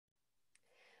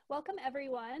Welcome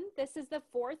everyone. This is the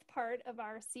fourth part of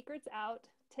our Secrets Out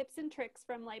Tips and Tricks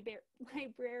from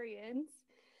Librarians,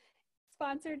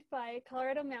 sponsored by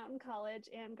Colorado Mountain College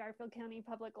and Garfield County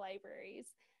Public Libraries.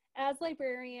 As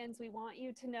librarians, we want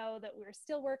you to know that we're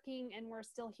still working and we're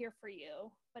still here for you,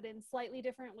 but in slightly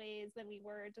different ways than we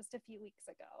were just a few weeks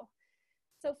ago.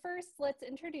 So first, let's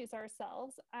introduce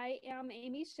ourselves. I am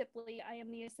Amy Shipley. I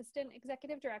am the Assistant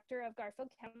Executive Director of Garfield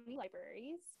County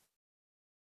Libraries.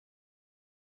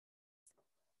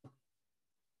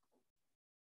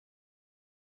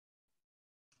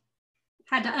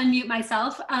 Had to unmute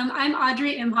myself. I'm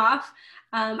Audrey Imhoff.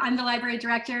 I'm the library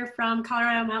director from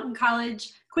Colorado Mountain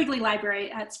College Quigley Library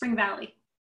at Spring Valley.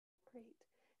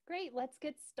 Great. Let's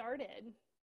get started.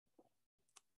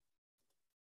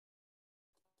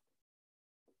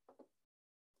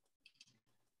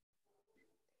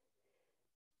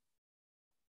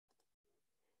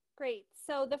 Great.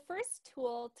 So the first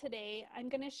tool today, I'm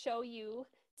going to show you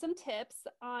some tips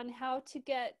on how to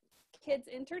get kids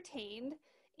entertained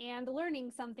and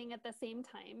learning something at the same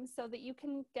time so that you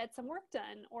can get some work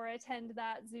done or attend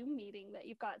that Zoom meeting that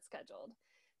you've got scheduled.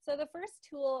 So the first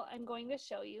tool I'm going to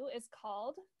show you is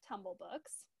called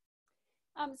Tumblebooks.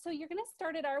 So you're going to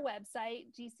start at our website,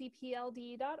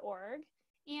 gcpld.org.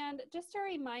 And just a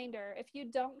reminder, if you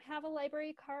don't have a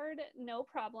library card, no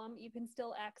problem. You can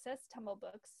still access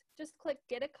Tumblebooks. Just click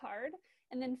Get a Card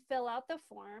and then fill out the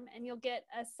form and you'll get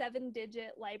a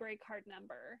 7-digit library card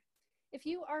number. If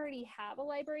you already have a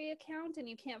library account and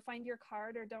you can't find your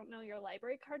card or don't know your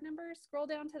library card number, scroll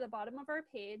down to the bottom of our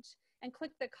page and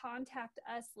click the Contact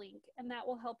Us link, and that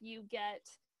will help you get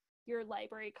your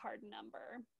library card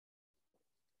number.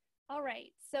 All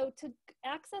right, so to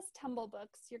access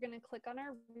Tumblebooks, you're going to click on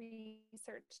our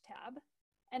Research tab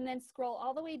and then scroll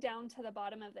all the way down to the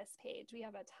bottom of this page. We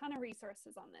have a ton of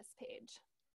resources on this page.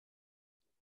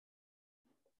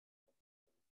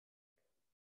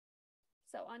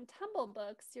 So on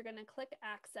Tumblebooks, you're going to click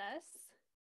Access.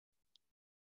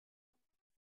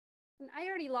 And I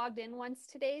already logged in once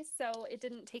today, so it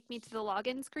didn't take me to the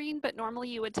login screen, but normally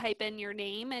you would type in your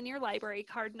name and your library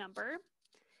card number.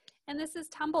 And this is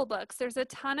Tumblebooks. There's a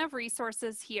ton of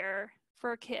resources here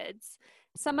for kids.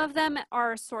 Some of them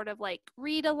are sort of like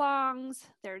read-alongs,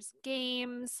 there's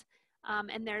games,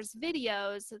 and there's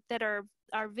videos that are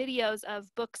videos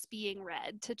of books being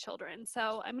read to children.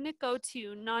 So I'm going to go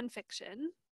to nonfiction,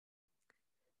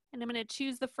 and I'm going to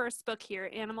choose the first book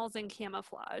here, Animals in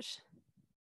Camouflage.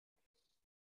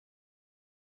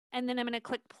 And then I'm going to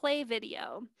click Play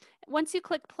Video. Once you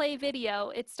click Play Video,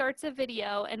 it starts a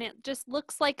video, and it just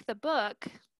looks like the book,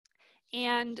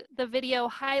 and the video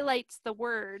highlights the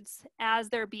words as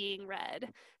they're being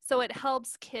read. So it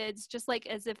helps kids, just like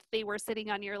as if they were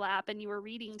sitting on your lap and you were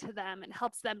reading to them, it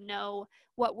helps them know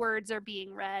what words are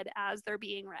being read as they're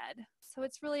being read. So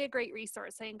it's really a great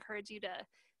resource. I encourage you to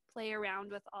play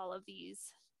around with all of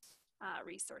these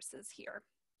resources here.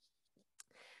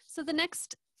 So the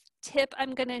next tip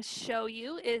I'm going to show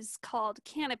you is called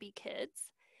Canopy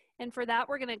Kids. And for that,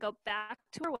 we're going to go back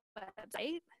to our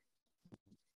website.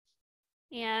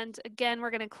 And again,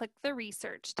 we're going to click the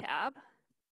Research tab.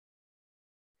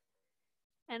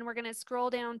 And we're going to scroll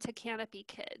down to Canopy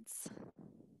Kids.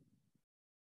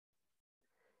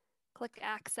 Click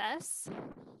Access.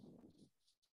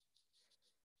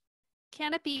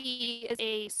 Canopy is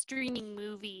a streaming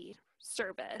movie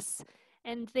service,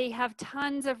 and they have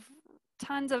tons of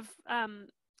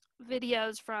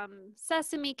videos from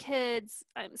Sesame Kids,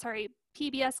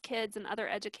 PBS Kids, and other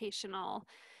educational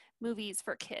movies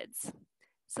for kids.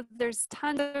 So there's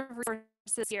tons of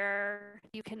resources here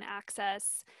you can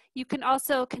access. You can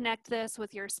also connect this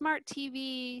with your smart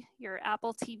TV, your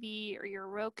Apple TV, or your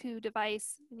Roku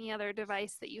device, any other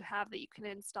device that you have that you can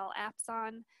install apps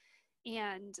on,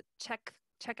 and check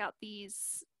out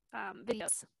these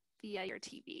videos via your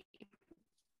TV.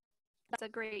 That's a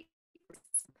great.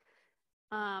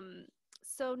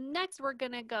 So next we're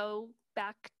going to go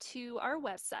back to our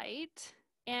website,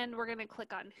 and we're going to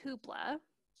click on Hoopla.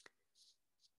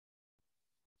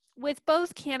 With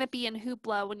both Canopy and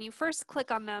Hoopla, when you first click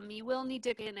on them, you will need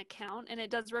to get an account, and it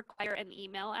does require an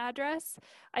email address.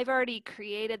 I've already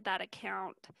created that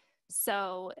account,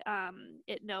 so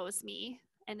it knows me,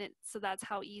 and so that's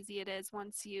how easy it is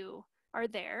once you are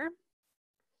there.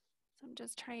 So I'm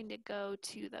just trying to go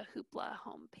to the Hoopla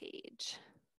homepage.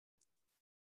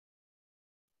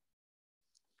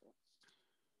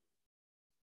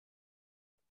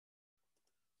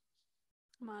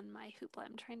 I'm on my Hoopla.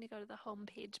 I'm trying to go to the home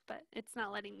page, but it's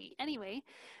not letting me. Anyway,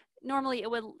 normally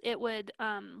it would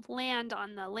land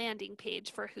on the landing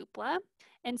page for Hoopla.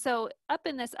 And so up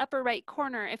in this upper right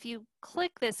corner, if you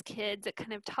click this kids, it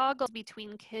kind of toggles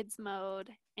between kids mode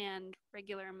and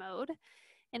regular mode.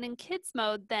 And in kids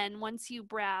mode, then once you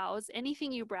browse,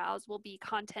 anything you browse will be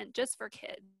content just for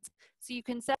kids. So you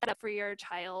can set it up for your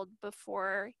child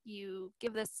before you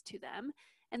give this to them,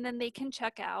 and then they can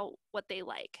check out what they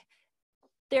like.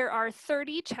 There are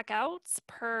 30 checkouts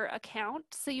per account,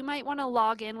 so you might want to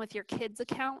log in with your kids'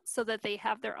 account so that they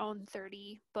have their own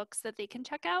 30 books that they can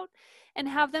check out, and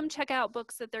have them check out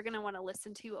books that they're going to want to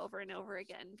listen to over and over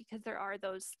again, because there are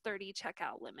those 30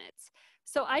 checkout limits.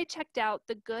 So I checked out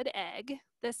The Good Egg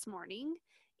this morning,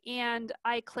 and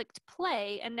I clicked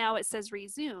play, and now it says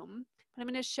resume. But I'm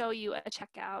going to show you a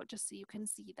checkout just so you can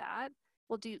see that.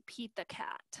 We'll do Pete the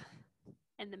Cat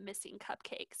and the Missing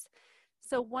Cupcakes.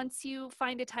 So once you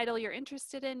find a title you're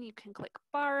interested in, you can click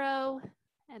borrow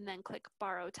and then click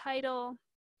borrow title.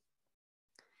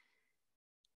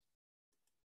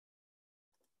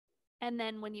 And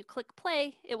then when you click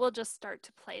play, it will just start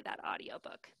to play that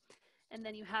audiobook. And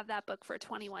then you have that book for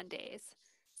 21 days.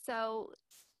 So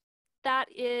that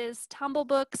is Tumble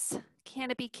Books,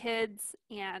 Canopy Kids,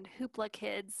 and Hoopla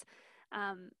Kids.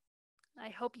 I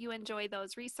hope you enjoy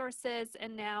those resources.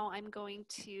 And now I'm going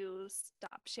to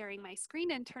stop sharing my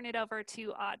screen and turn it over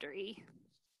to Audrey.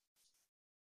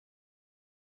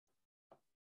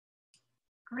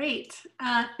 Great,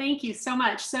 thank you so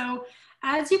much. So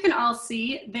as you can all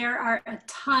see, there are a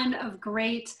ton of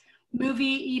great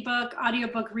movie, ebook,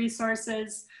 audiobook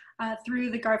resources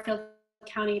through the Garfield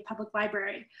County Public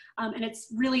Library. And it's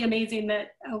really amazing that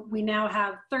we now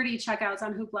have 30 checkouts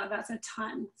on Hoopla. That's a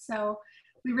ton. So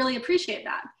we really appreciate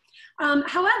that.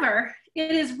 However, it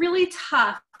is really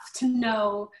tough to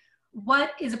know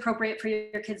what is appropriate for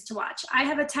your kids to watch. I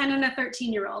have a 10 and a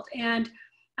 13-year-old, and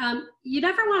you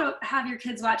never want to have your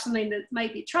kids watch something that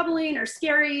might be troubling or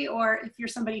scary, or if you're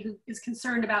somebody who is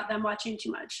concerned about them watching too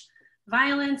much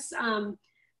violence,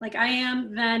 like I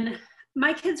am, then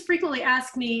my kids frequently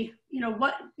ask me, you know,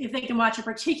 what if they can watch a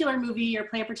particular movie or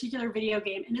play a particular video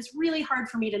game, and it's really hard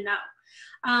for me to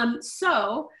know.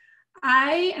 So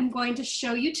I am going to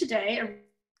show you today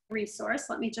a resource.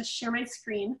 Let me just share my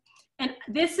screen. And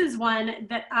this is one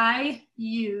that I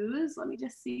use. Let me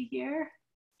just see here.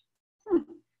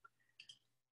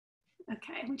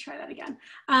 Okay, let me try that again.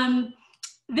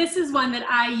 This is one that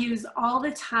I use all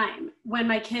the time when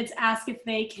my kids ask if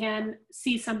they can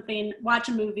see something, watch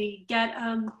a movie, get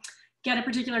a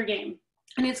particular game.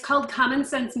 And it's called Common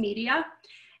Sense Media.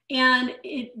 And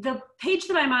the page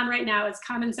that I'm on right now is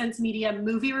Common Sense Media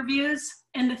Movie Reviews.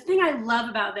 And the thing I love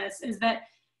about this is that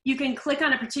you can click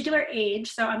on a particular age.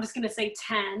 So I'm just gonna say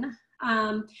 10.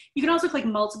 You can also click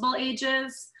multiple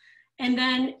ages. And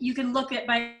then you can look at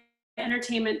by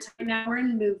entertainment. Now we're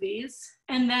in movies.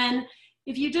 And then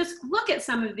if you just look at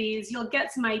some of these, you'll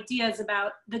get some ideas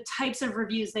about the types of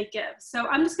reviews they give. So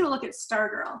I'm just gonna look at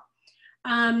Stargirl.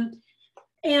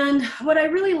 And what I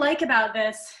really like about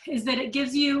this is that it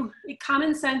gives you,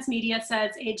 Common Sense Media says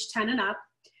age 10 and up,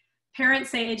 parents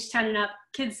say age 10 and up,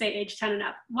 kids say age 10 and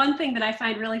up. One thing that I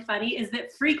find really funny is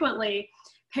that frequently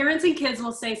parents and kids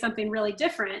will say something really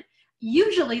different.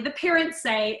 Usually the parents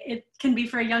say it can be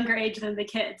for a younger age than the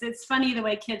kids. It's funny the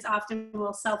way kids often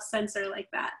will self-censor like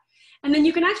that. And then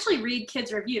you can actually read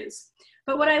kids' reviews.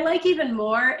 But what I like even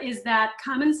more is that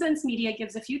Common Sense Media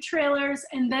gives a few trailers,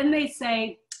 and then they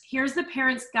say, here's the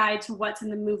parent's guide to what's in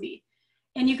the movie.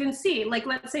 And you can see, like,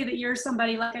 let's say that you're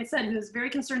somebody, like I said, who's very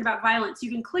concerned about violence. You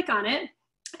can click on it,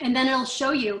 and then it'll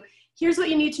show you, here's what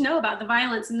you need to know about the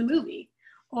violence in the movie.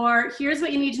 Or here's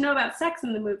what you need to know about sex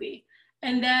in the movie.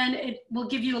 And then it will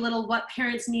give you a little what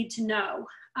parents need to know,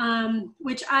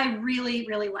 which I really,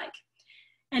 really like.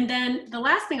 And then the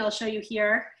last thing I'll show you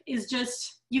here is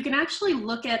just, you can actually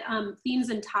look at themes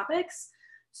and topics.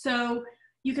 So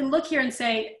you can look here and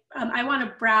say, I want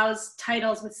to browse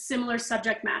titles with similar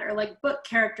subject matter, like book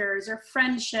characters or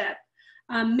friendship,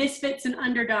 misfits and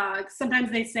underdogs.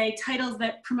 Sometimes they say titles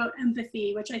that promote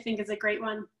empathy, which I think is a great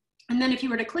one. And then if you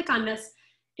were to click on this,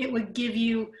 it would give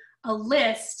you a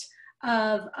list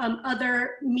of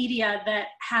other media that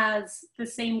has the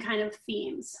same kind of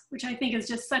themes, which I think is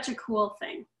just such a cool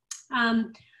thing.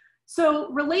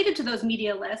 So related to those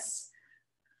media lists,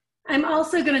 I'm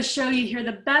also going to show you here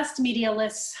the best media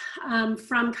lists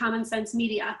from Common Sense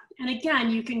Media. And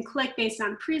again, you can click based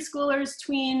on preschoolers,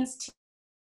 tweens,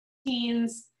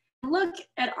 teens. Look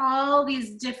at all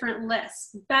these different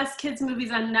lists. Best kids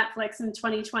movies on Netflix in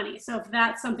 2020. So if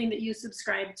that's something that you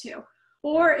subscribe to.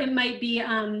 Or it might be,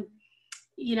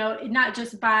 you know, not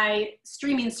just by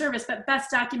streaming service, but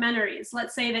best documentaries.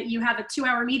 Let's say that you have a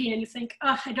 2-hour meeting and you think,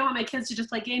 oh, I don't want my kids to just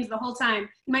play games the whole time.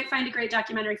 You might find a great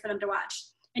documentary for them to watch.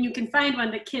 And you can find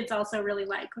one that kids also really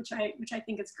like, which I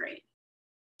think is great.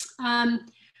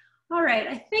 All right,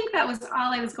 I think that was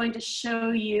all I was going to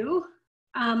show you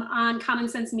on Common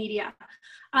Sense Media.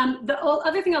 The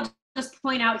other thing I'll just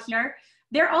point out here,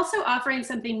 they're also offering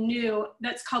something new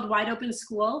that's called Wide Open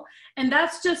School. And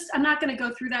that's just, I'm not gonna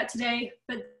go through that today,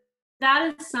 but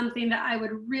that is something that I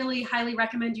would really highly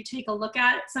recommend you take a look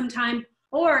at sometime.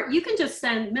 Or you can just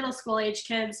send middle school age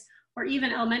kids or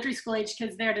even elementary school age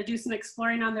kids there to do some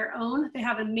exploring on their own. They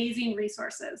have amazing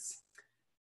resources.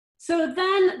 So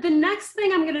then the next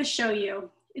thing I'm gonna show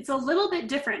you, it's a little bit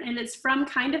different and it's from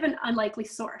kind of an unlikely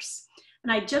source.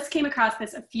 And I just came across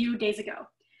this a few days ago.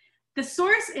 The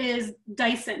source is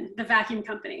Dyson, the vacuum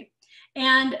company.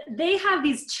 And they have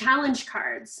these challenge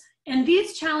cards. And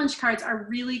these challenge cards are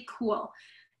really cool.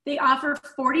 They offer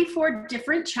 44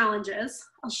 different challenges.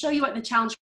 I'll show you what the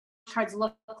challenge cards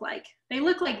look like. They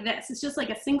look like this. It's just like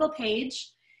a single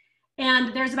page.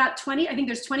 And there's about 20, I think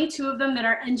there's 22 of them that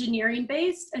are engineering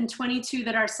based and 22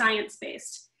 that are science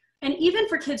based. And even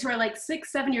for kids who are like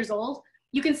 6, 7 years old,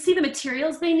 you can see the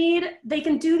materials they need. They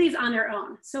can do these on their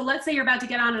own. So let's say you're about to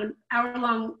get on an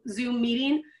hour-long Zoom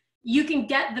meeting. You can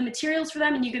get the materials for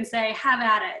them and you can say, have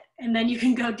at it. And then you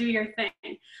can go do your thing.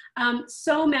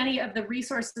 So many of the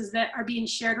resources that are being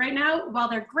shared right now, while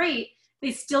they're great,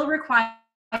 they still require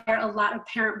a lot of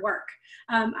parent work.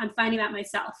 I'm finding that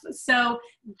myself. So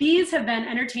these have been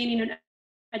entertaining and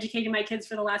educating my kids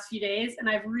for the last few days, and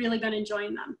I've really been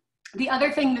enjoying them. The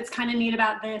other thing that's kind of neat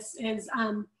about this is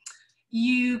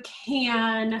you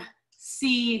can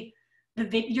see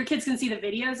your kids can see the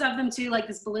videos of them too, like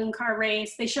this balloon car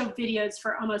race. They show videos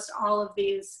for almost all of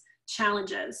these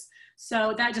challenges.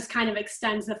 So that just kind of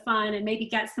extends the fun and maybe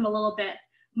gets them a little bit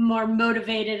more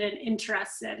motivated and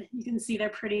interested. You can see they're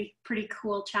pretty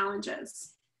cool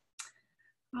challenges.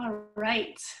 All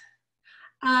right.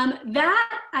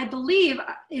 That, I believe,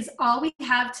 is all we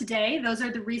have today. Those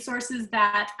are the resources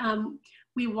that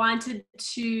we wanted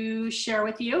to share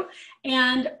with you.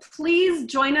 And please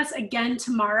join us again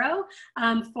tomorrow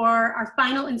for our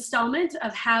final installment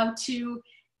of how to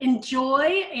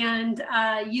enjoy and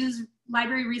use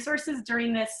library resources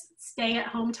during this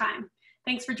stay-at-home time.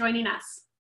 Thanks for joining us.